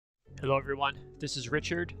Hello everyone, this is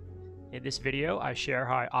Richard. In this video, I share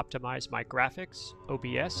how I optimize my graphics,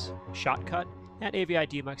 OBS, Shotcut, and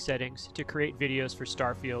Avidemux settings to create videos for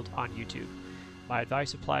Starfield on YouTube. My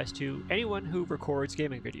advice applies to anyone who records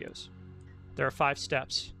gaming videos. There are 5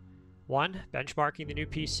 steps. 1. Benchmarking the new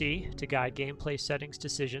PC to guide gameplay settings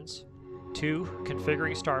decisions. 2.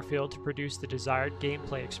 Configuring Starfield to produce the desired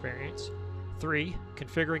gameplay experience. 3.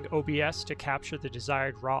 Configuring OBS to capture the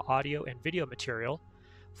desired raw audio and video material.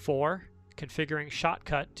 4. Configuring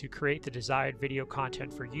Shotcut to create the desired video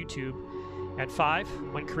content for YouTube. And 5.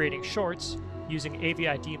 When creating shorts, using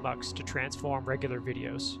Avidemux to transform regular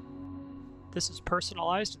videos. This is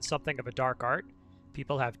personalized and something of a dark art.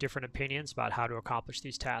 People have different opinions about how to accomplish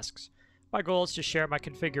these tasks. My goal is to share my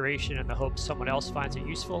configuration in the hope someone else finds it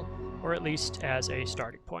useful, or at least as a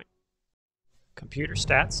starting point. Computer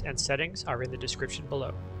stats and settings are in the description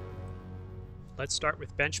below. Let's start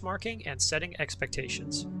with benchmarking and setting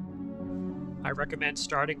expectations. I recommend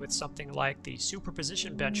starting with something like the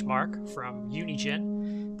superposition benchmark from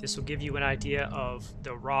Unigine. This will give you an idea of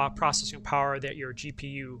the raw processing power that your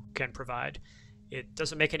GPU can provide. It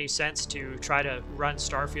doesn't make any sense to try to run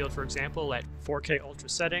Starfield, for example, at 4K ultra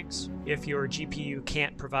settings if your GPU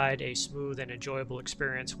can't provide a smooth and enjoyable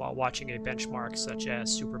experience while watching a benchmark such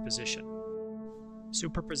as superposition.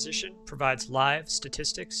 Superposition provides live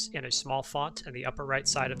statistics in a small font in the upper right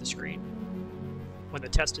side of the screen. When the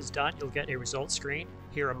test is done, you'll get a results screen.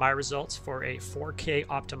 Here are my results for a 4K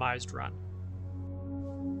optimized run.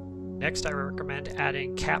 Next, I recommend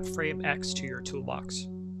adding CapFrameX to your toolbox.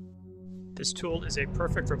 This tool is a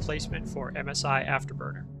perfect replacement for MSI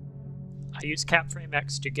Afterburner. I use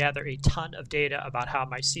CapFrameX to gather a ton of data about how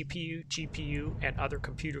my CPU, GPU, and other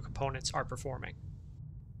computer components are performing.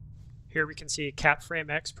 Here we can see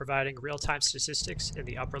CapFrameX providing real-time statistics in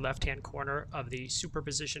the upper left-hand corner of the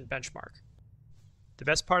superposition benchmark. The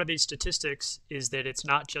best part of these statistics is that it's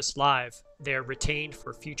not just live, they're retained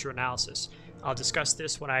for future analysis. I'll discuss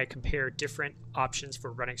this when I compare different options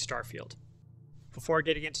for running Starfield. Before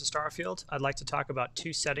getting into Starfield, I'd like to talk about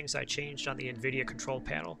 2 settings I changed on the NVIDIA control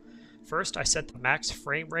panel. First, I set the max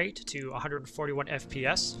frame rate to 141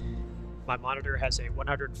 FPS. My monitor has a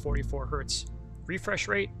 144 Hz refresh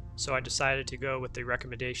rate, so I decided to go with the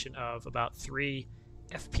recommendation of about 3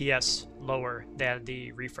 FPS lower than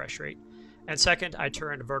the refresh rate. And second, I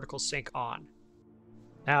turned vertical sync on.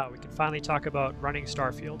 Now we can finally talk about running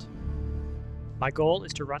Starfield. My goal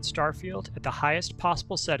is to run Starfield at the highest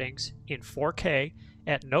possible settings in 4K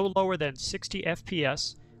at no lower than 60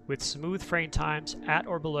 FPS with smooth frame times at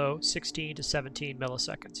or below 16 to 17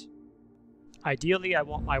 milliseconds. Ideally, I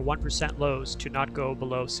want my 1% lows to not go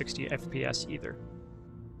below 60 FPS either.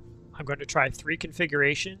 I'm going to try 3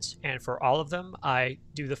 configurations, and for all of them, I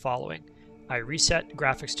do the following. I reset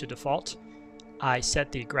graphics to default. I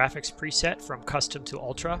set the graphics preset from custom to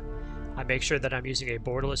ultra. I make sure that I'm using a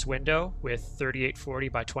borderless window with 3840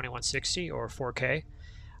 by 2160 or 4K.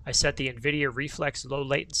 I set the NVIDIA Reflex low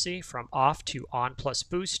latency from off to on plus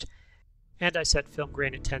boost, and I set film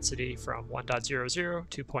grain intensity from 1.00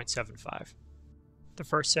 to 0.75. The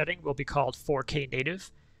first setting will be called 4K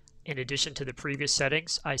native. In addition to the previous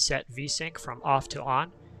settings, I set VSync from off to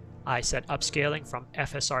on. I set upscaling from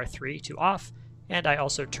FSR3 to off, and I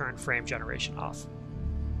also turned frame generation off.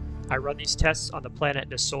 I run these tests on the planet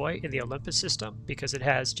Nisoi in the Olympus system because it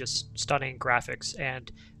has just stunning graphics and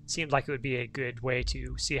it seemed like it would be a good way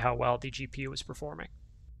to see how well the GPU is performing.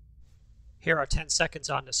 Here are 10 seconds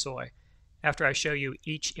on Nisoi. After I show you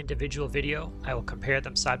each individual video, I will compare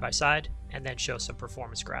them side by side and then show some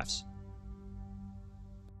performance graphs.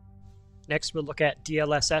 Next, we'll look at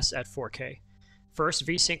DLSS at 4K. First,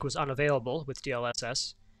 VSync was unavailable with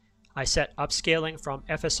DLSS. I set upscaling from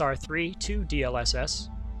FSR3 to DLSS.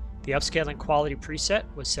 The upscaling quality preset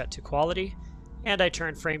was set to quality, and I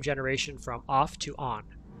turned frame generation from off to on.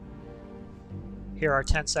 Here are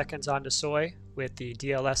 10 seconds on Nisoi with the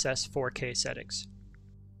DLSS 4K settings.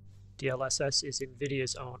 DLSS is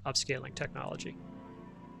NVIDIA's own upscaling technology.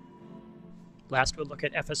 Last, we'll look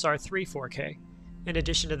at FSR3 4K. In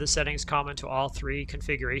addition to the settings common to all 3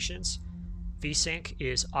 configurations, VSync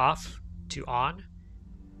is off to on,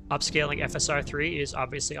 upscaling FSR3 is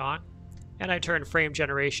obviously on, and I turned frame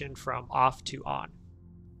generation from off to on.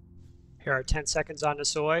 Here are 10 seconds on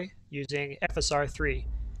Nisoi using FSR3.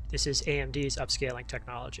 This is AMD's upscaling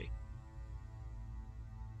technology.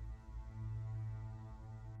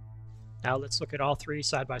 Now let's look at all 3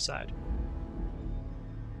 side by side.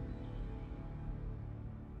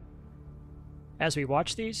 As we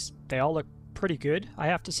watch these, they all look pretty good, I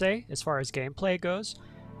have to say, as far as gameplay goes.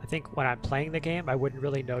 I think when I'm playing the game, I wouldn't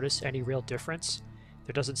really notice any real difference.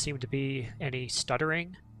 There doesn't seem to be any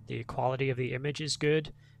stuttering. The quality of the image is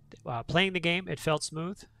good. Playing the game, it felt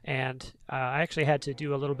smooth, and I actually had to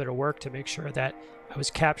do a little bit of work to make sure that I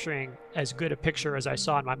was capturing as good a picture as I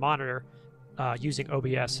saw on my monitor using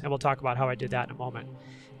OBS, and we'll talk about how I did that in a moment.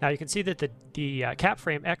 Now you can see that the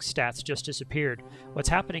CapFrameX stats just disappeared. What's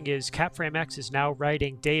happening is CapFrameX is now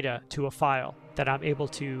writing data to a file that I'm able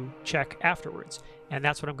to check afterwards, and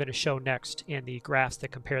that's what I'm going to show next in the graphs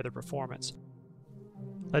that compare the performance.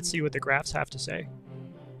 Let's see what the graphs have to say.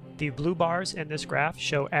 The blue bars in this graph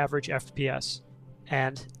show average FPS,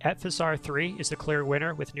 and FSR 3 is the clear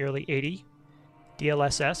winner with nearly 80,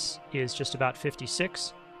 DLSS is just about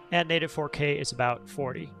 56, and native 4K is about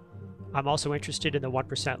 40. I'm also interested in the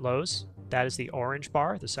 1% lows. That is the orange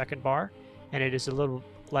bar, the second bar, and it is a little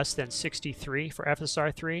less than 63 for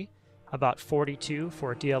FSR 3, about 42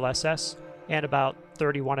 for DLSS, and about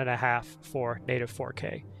 31.5 for native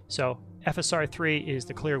 4K. So FSR 3 is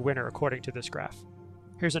the clear winner according to this graph.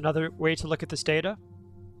 Here's another way to look at this data.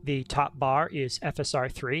 The top bar is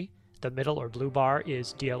FSR 3, the middle or blue bar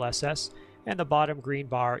is DLSS, and the bottom green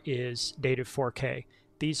bar is native 4K.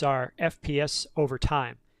 These are FPS over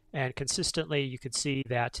time, and consistently you can see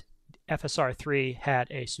that FSR 3 had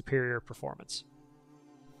a superior performance.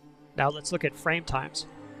 Now let's look at frame times.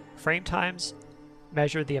 Frame times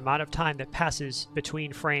measure the amount of time that passes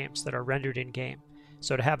between frames that are rendered in game.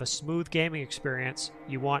 So to have a smooth gaming experience,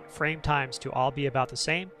 you want frame times to all be about the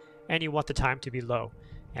same, and you want the time to be low.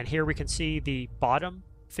 And here we can see the bottom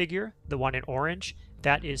figure, the one in orange,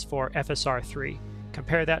 that is for FSR 3.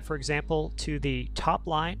 Compare that, for example, to the top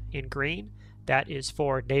line in green, that is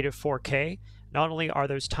for native 4K. Not only are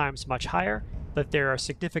those times much higher, but there are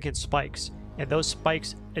significant spikes, and those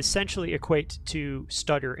spikes essentially equate to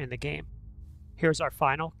stutter in the game. Here's our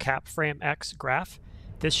final CapFrameX graph.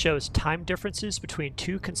 This shows time differences between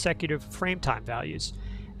two consecutive frame time values.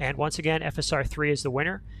 And once again, FSR 3 is the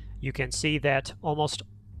winner. You can see that almost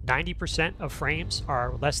 90% of frames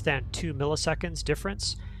are less than 2 milliseconds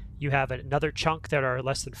difference. You have another chunk that are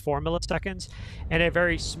less than 4 milliseconds, and a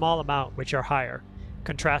very small amount which are higher.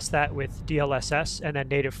 Contrast that with DLSS and then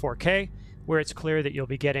native 4K, where it's clear that you'll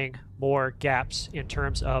be getting more gaps in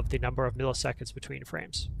terms of the number of milliseconds between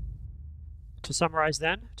frames. To summarize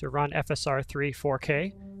then, to run FSR 3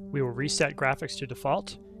 4K, we will reset graphics to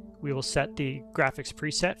default. We will set the graphics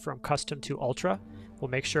preset from custom to ultra.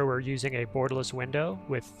 We'll make sure we're using a borderless window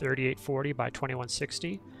with 3840 by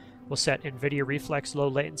 2160. We'll set NVIDIA Reflex low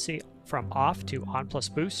latency from off to on plus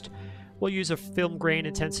boost. We'll use a film grain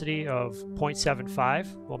intensity of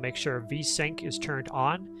 0.75. We'll make sure VSync is turned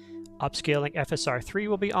on. Upscaling FSR 3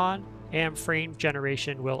 will be on, and frame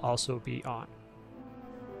generation will also be on.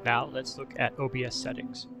 Now let's look at OBS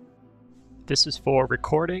settings. This is for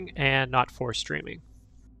recording and not for streaming.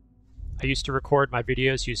 I used to record my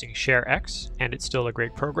videos using ShareX, and it's still a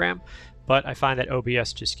great program, but I find that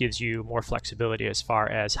OBS just gives you more flexibility as far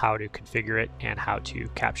as how to configure it and how to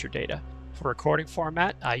capture data. For recording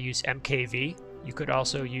format, I use MKV. You could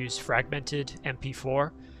also use fragmented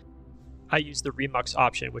MP4. I use the Remux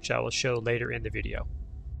option, which I will show later in the video.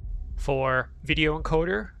 For video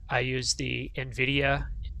encoder, I use the NVIDIA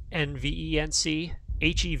NVENC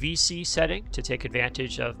HEVC setting to take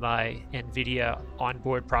advantage of my NVIDIA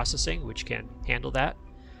onboard processing, which can handle that.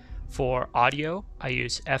 For audio, I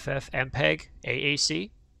use FFmpeg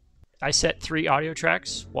AAC. I set 3 audio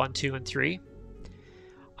tracks, 1, 2, and 3.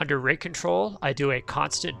 Under rate control, I do a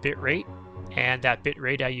constant bit rate, and that bit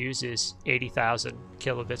rate I use is 80,000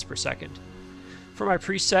 kilobits per second. For my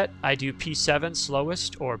preset, I do P7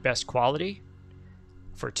 slowest or best quality.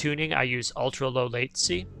 For tuning, I use ultra low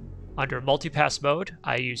latency. Under multipass mode,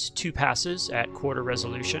 I use 2 passes at quarter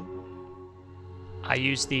resolution. I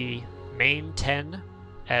use the main 10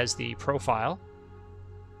 as the profile.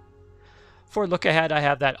 For look ahead, I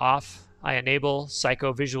have that off. I enable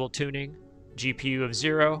psycho visual tuning, GPU of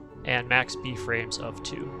 0, and max B frames of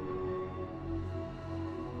 2.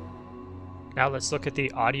 Now let's look at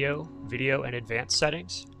the audio, video, and advanced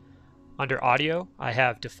settings. Under audio, I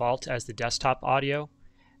have default as the desktop audio.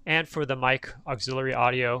 And for the mic auxiliary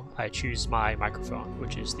audio, I choose my microphone,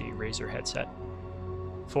 which is the Razer headset.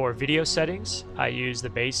 For video settings, I use the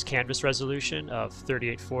base canvas resolution of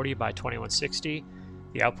 3840 by 2160,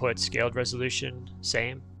 the output scaled resolution,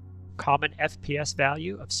 same, common FPS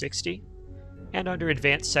value of 60, and under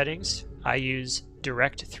advanced settings, I use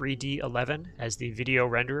Direct 3D 11 as the video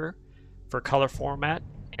renderer. For color format,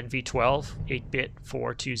 NV12 8-bit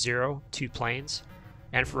 420 2 planes.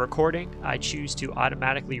 And for recording, I choose to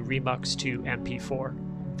automatically remux to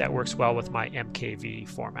MP4. That works well with my MKV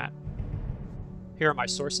format. Here are my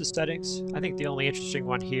sources settings. I think the only interesting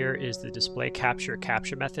one here is the display capture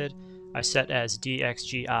method. I set as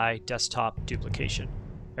DXGI desktop duplication.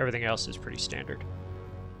 Everything else is pretty standard.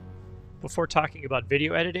 Before talking about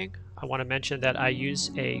video editing, I want to mention that I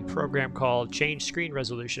use a program called Change Screen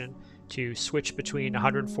Resolution to switch between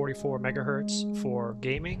 144 MHz for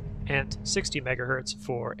gaming and 60 MHz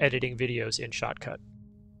for editing videos in Shotcut.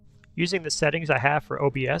 Using the settings I have for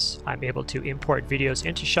OBS, I'm able to import videos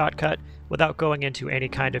into Shotcut without going into any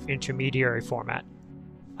kind of intermediary format.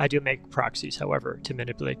 I do make proxies, however, to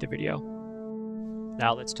manipulate the video.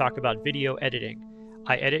 Now let's talk about video editing.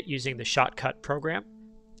 I edit using the Shotcut program.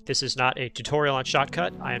 This is not a tutorial on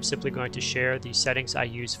Shotcut. I am simply going to share the settings I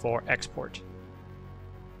use for export.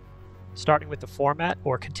 Starting with the format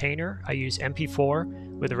or container, I use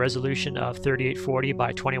MP4 with a resolution of 3840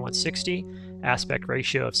 by 2160, aspect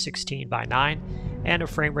ratio of 16 by 9, and a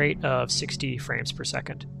frame rate of 60 frames per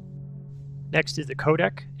second. Next is the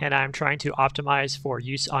codec, and I'm trying to optimize for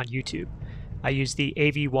use on YouTube. I use the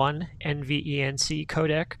AV1 NVENC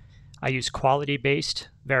codec. I use quality-based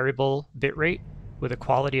variable bitrate with a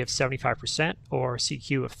quality of 75% or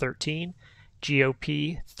CQ of 13,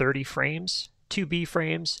 GOP 30 frames, 2B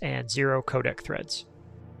frames, and 0 codec threads.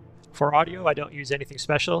 For audio, I don't use anything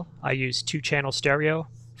special. I use 2-channel stereo,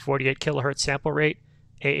 48 kHz sample rate,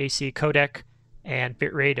 AAC codec, and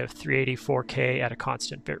bitrate of 384K at a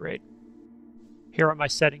constant bitrate. Here are my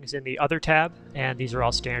settings in the Other tab, and these are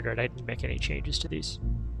all standard. I didn't make any changes to these.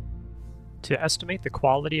 To estimate the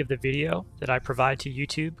quality of the video that I provide to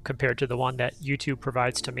YouTube compared to the one that YouTube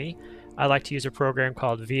provides to me, I like to use a program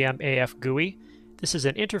called VMAF GUI. This is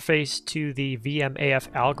an interface to the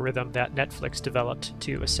VMAF algorithm that Netflix developed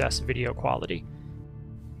to assess video quality.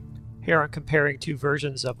 Here I'm comparing two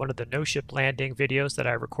versions of one of the no-ship landing videos that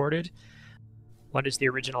I recorded. One is the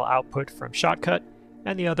original output from Shotcut,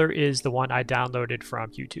 and the other is the one I downloaded from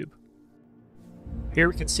YouTube. Here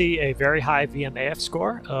we can see a very high VMAF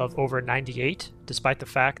score of over 98, despite the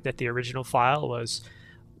fact that the original file was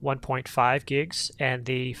 1.5 gigs and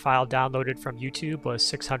the file downloaded from YouTube was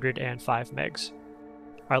 605 megs.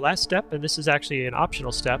 Our last step, and this is actually an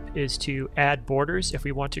optional step, is to add borders if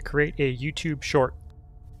we want to create a YouTube short.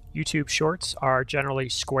 YouTube shorts are generally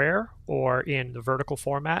square or in the vertical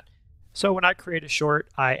format. So when I create a short,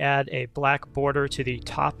 I add a black border to the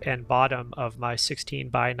top and bottom of my 16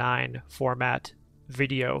 by 9 format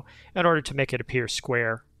video in order to make it appear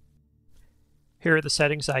square. Here are the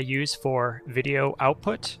settings I use for video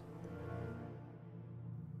output.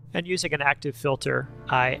 And using an active filter,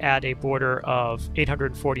 I add a border of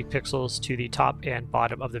 840 pixels to the top and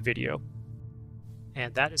bottom of the video.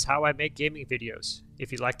 And that is how I make gaming videos.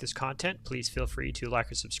 If you like this content, please feel free to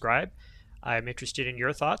like or subscribe. I am interested in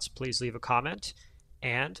your thoughts. Please leave a comment,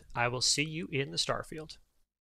 and I will see you in the Starfield.